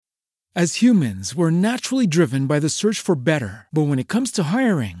As humans, we're naturally driven by the search for better. But when it comes to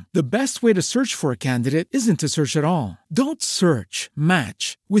hiring, the best way to search for a candidate isn't to search at all. Don't search,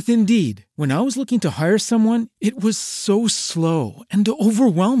 match with Indeed. When I was looking to hire someone, it was so slow and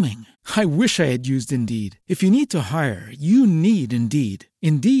overwhelming. I wish I had used Indeed. If you need to hire, you need Indeed.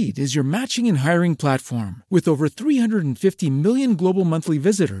 Indeed is your matching and hiring platform with over 350 million global monthly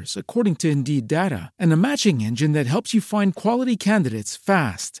visitors, according to Indeed data, and a matching engine that helps you find quality candidates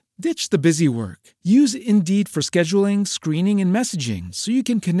fast. Ditch the busy work. Use Indeed for scheduling, screening, and messaging so you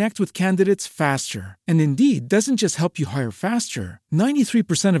can connect with candidates faster. And Indeed doesn't just help you hire faster.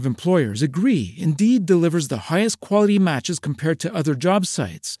 93% of employers agree Indeed delivers the highest quality matches compared to other job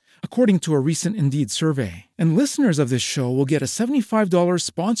sites, according to a recent Indeed survey. And listeners of this show will get a $75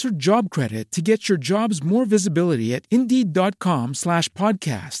 sponsored job credit to get your jobs more visibility at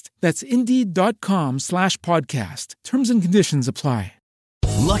Indeed.com/podcast. That's Indeed.com/podcast. Terms and conditions apply.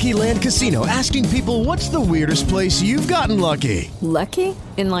 Lucky Land Casino, asking people, what's the weirdest place you've gotten lucky? Lucky?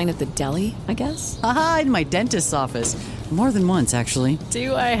 In line at the deli, I guess? Aha, in my dentist's office. More than once, actually.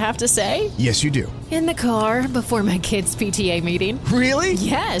 Do I have to say? Yes, you do. In the car before my kids' PTA meeting. Really?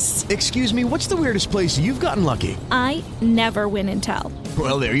 Yes. Excuse me, what's the weirdest place you've gotten lucky? I never win and tell.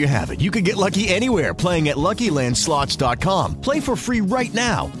 Well, there you have it. You can get lucky anywhere, playing at LuckyLandSlots.com. Play for free right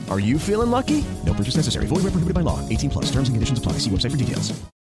now. Are you feeling lucky? No purchase necessary. Void where prohibited by law. 18+. Terms and conditions apply. See website for details.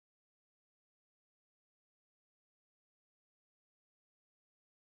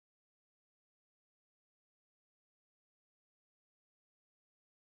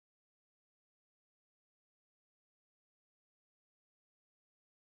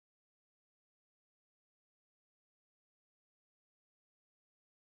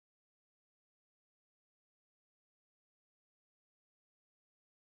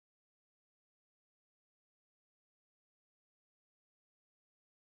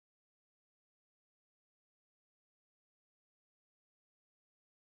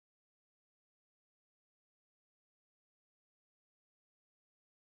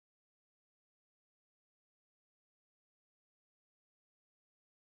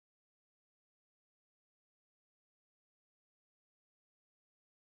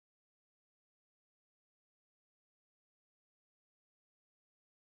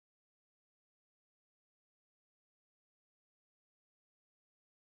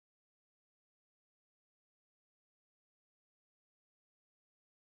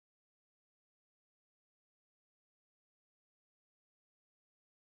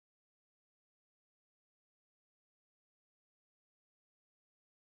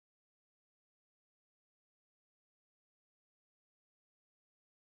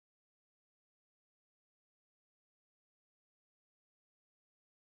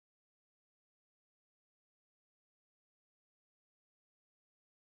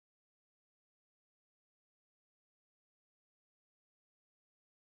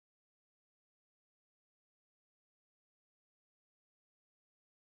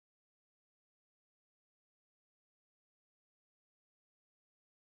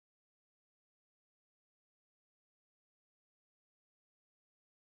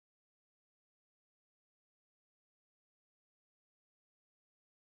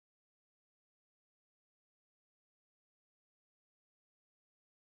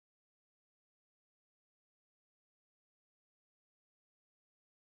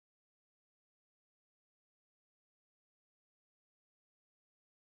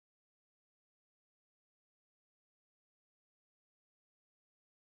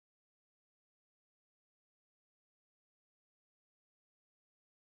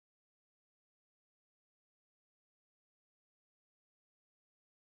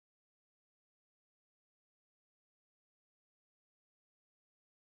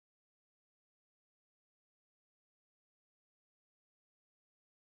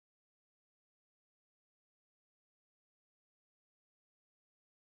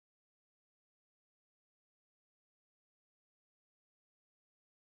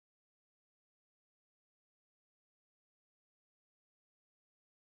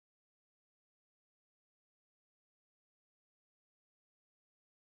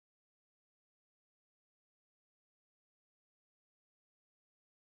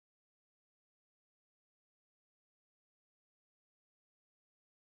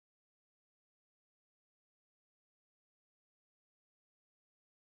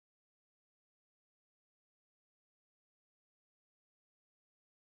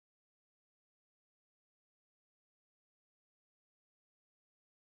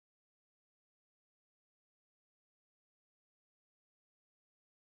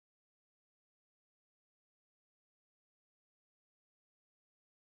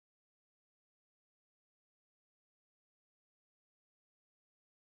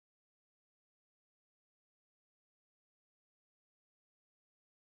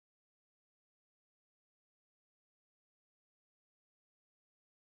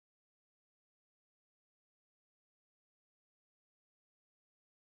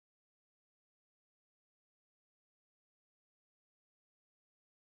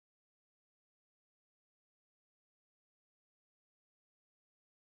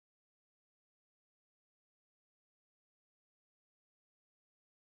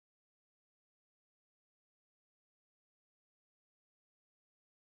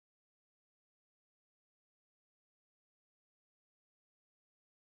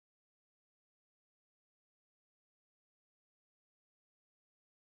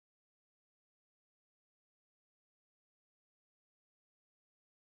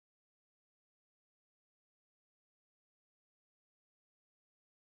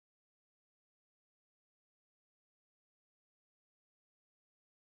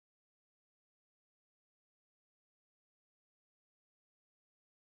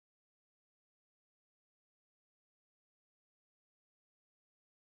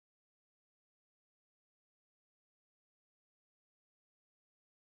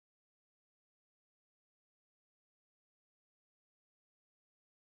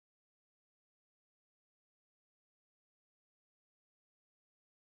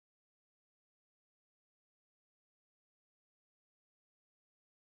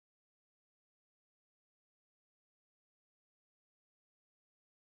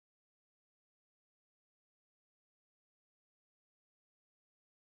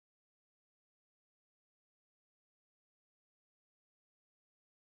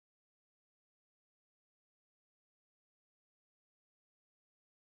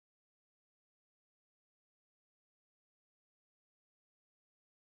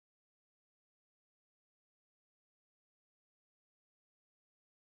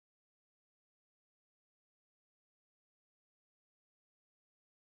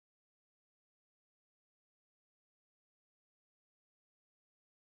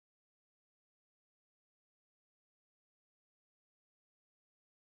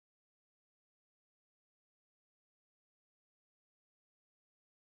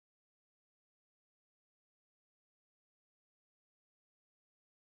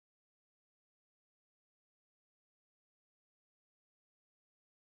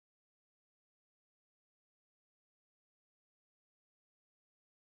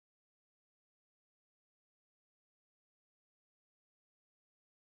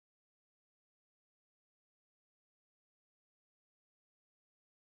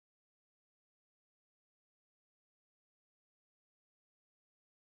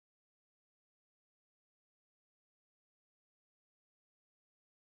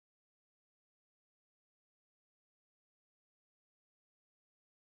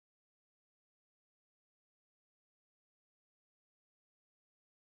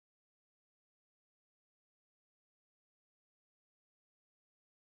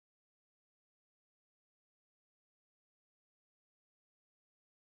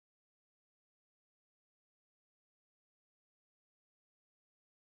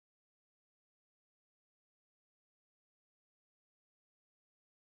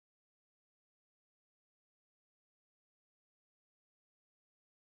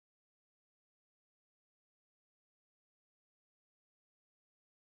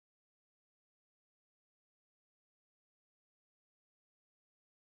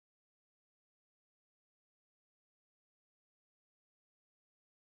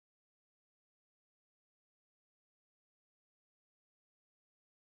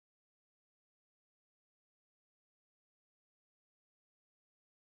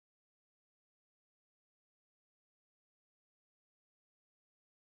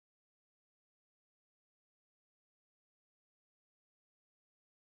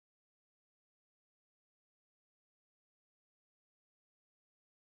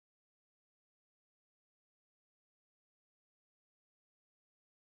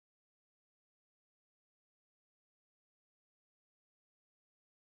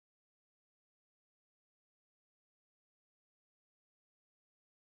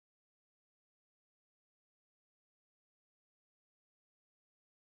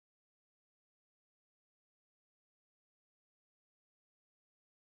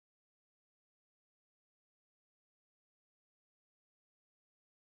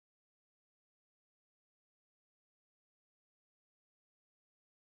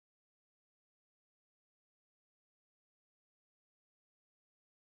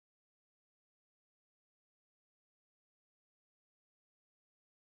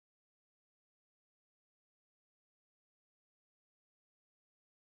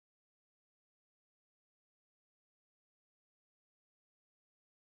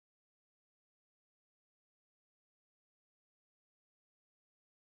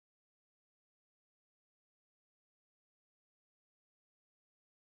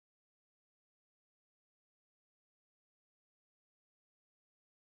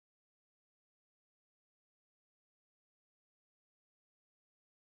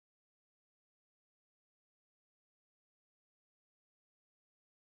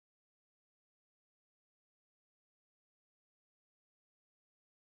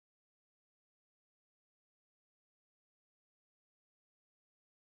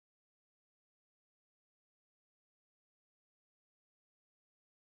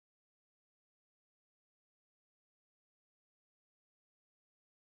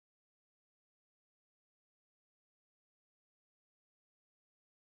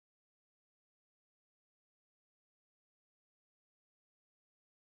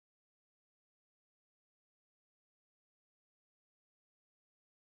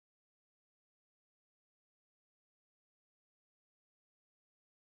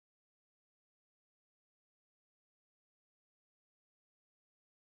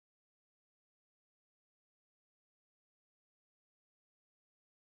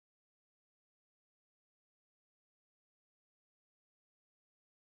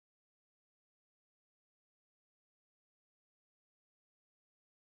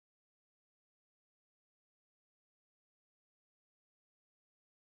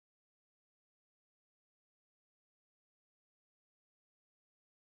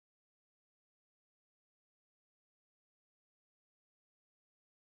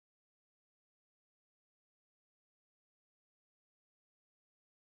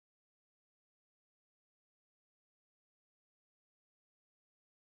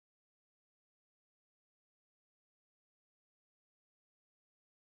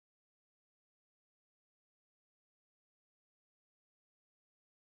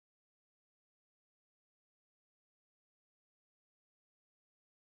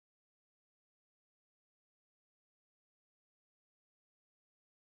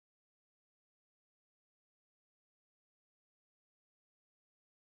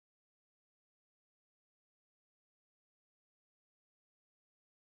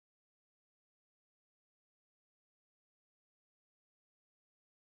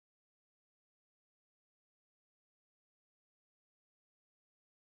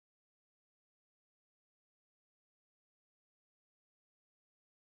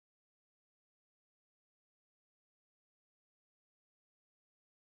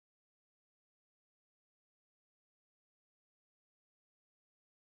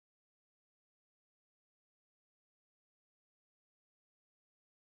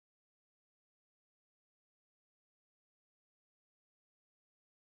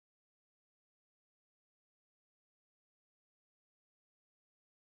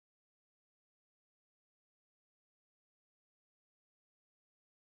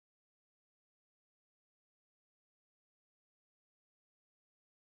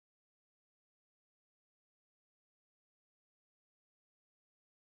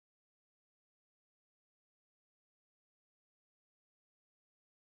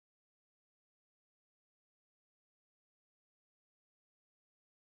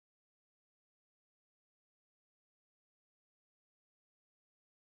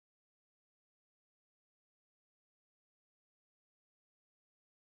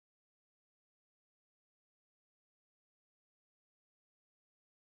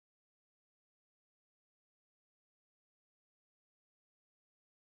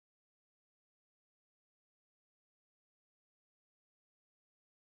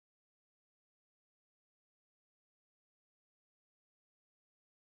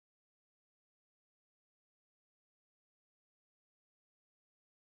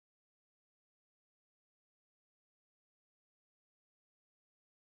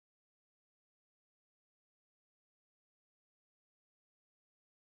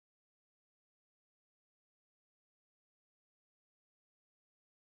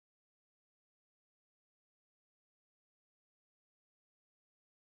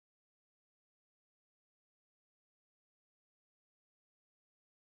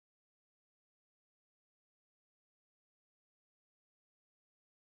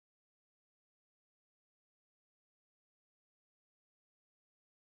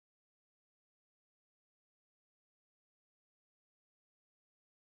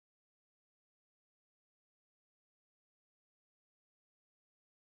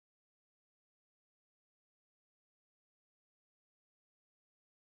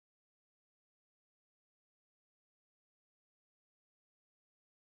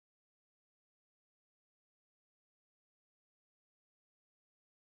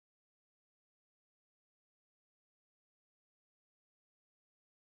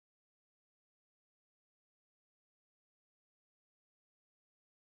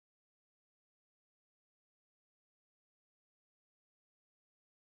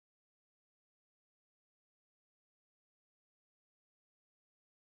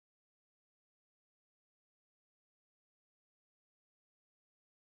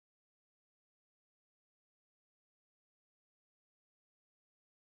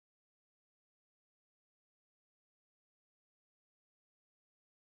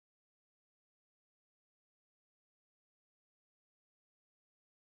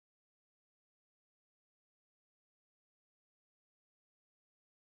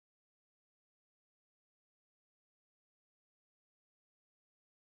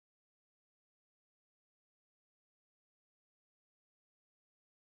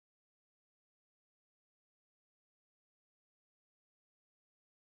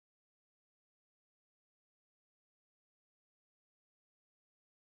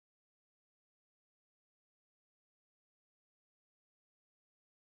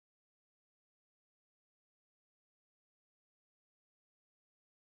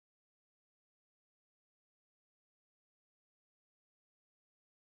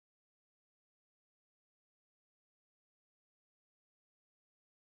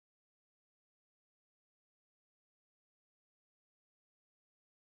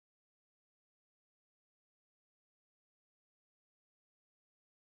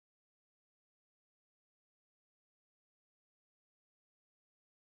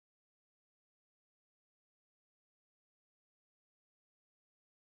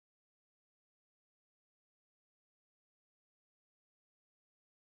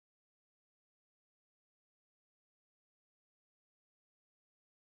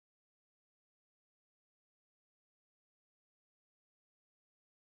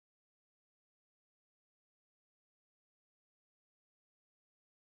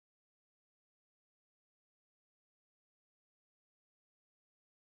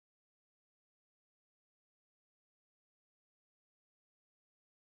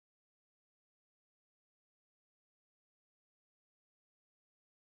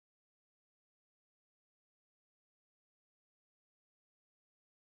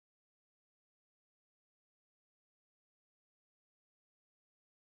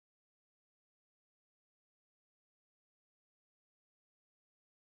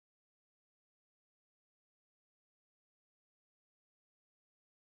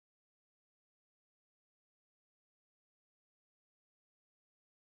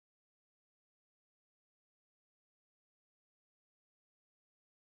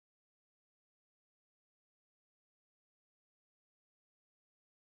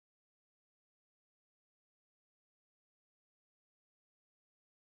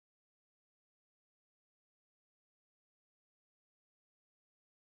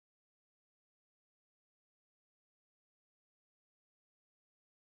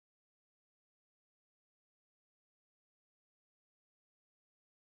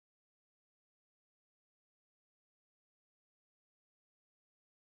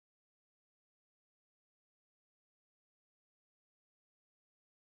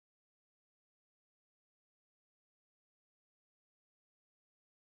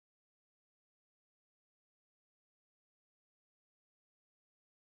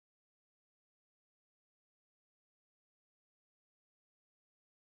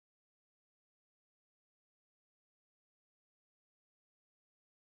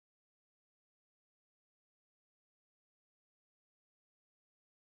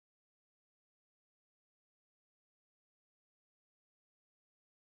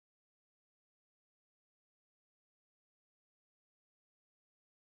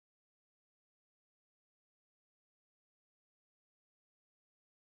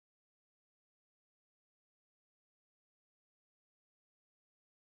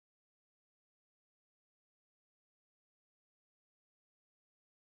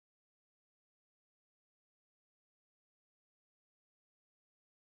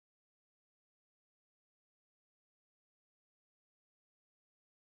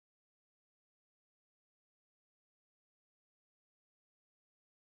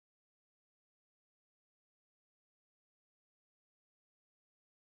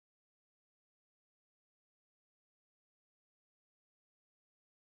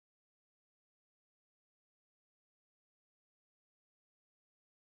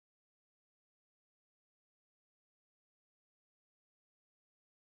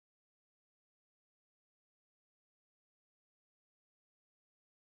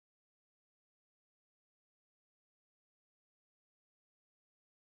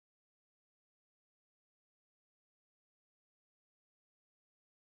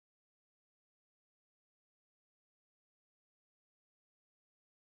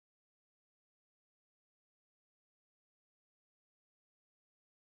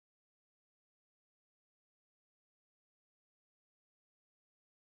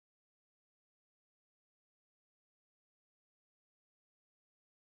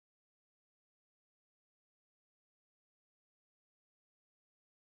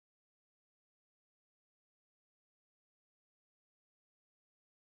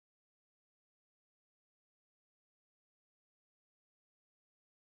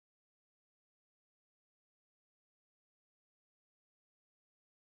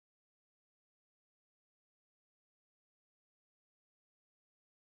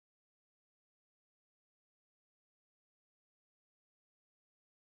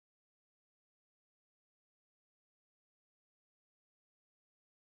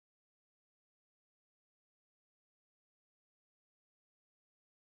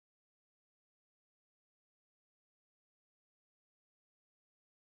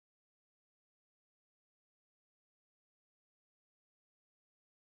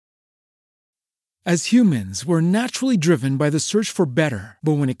 As humans, we're naturally driven by the search for better.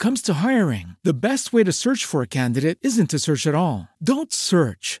 But when it comes to hiring, the best way to search for a candidate isn't to search at all. Don't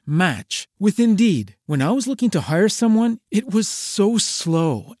search, match with Indeed. When I was looking to hire someone, it was so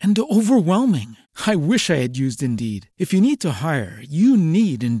slow and overwhelming. I wish I had used Indeed. If you need to hire, you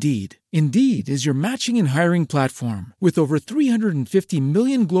need Indeed. Indeed is your matching and hiring platform with over 350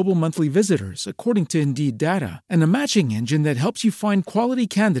 million global monthly visitors, according to Indeed data, and a matching engine that helps you find quality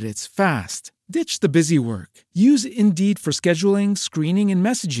candidates fast. Ditch the busy work. Use Indeed for scheduling, screening, and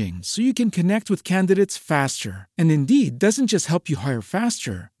messaging so you can connect with candidates faster. And Indeed doesn't just help you hire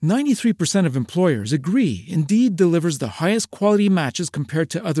faster. 93% of employers agree Indeed delivers the highest quality matches compared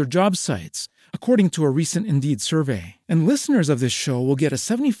to other job sites, according to a recent Indeed survey. And listeners of this show will get a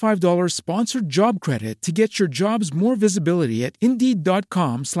 $75 sponsored job credit to get your jobs more visibility at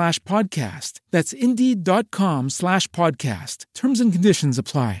Indeed.com/podcast. That's Indeed.com/podcast. Terms and conditions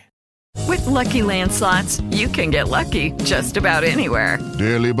apply. With Lucky Land Slots, you can get lucky just about anywhere.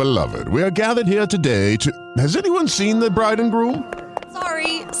 Dearly beloved, we are gathered here today to... Has anyone seen the bride and groom?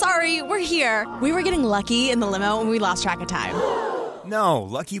 Sorry, we're here. We were getting lucky in the limo and we lost track of time. No,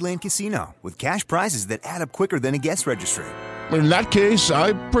 Lucky Land Casino, with cash prizes that add up quicker than a guest registry. In that case,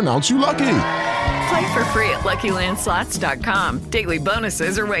 I pronounce you lucky. Play for free at LuckyLandSlots.com. Daily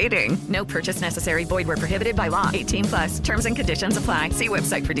bonuses are waiting. No purchase necessary. Void where prohibited by law. 18+. Terms and conditions apply. See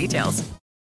website for details.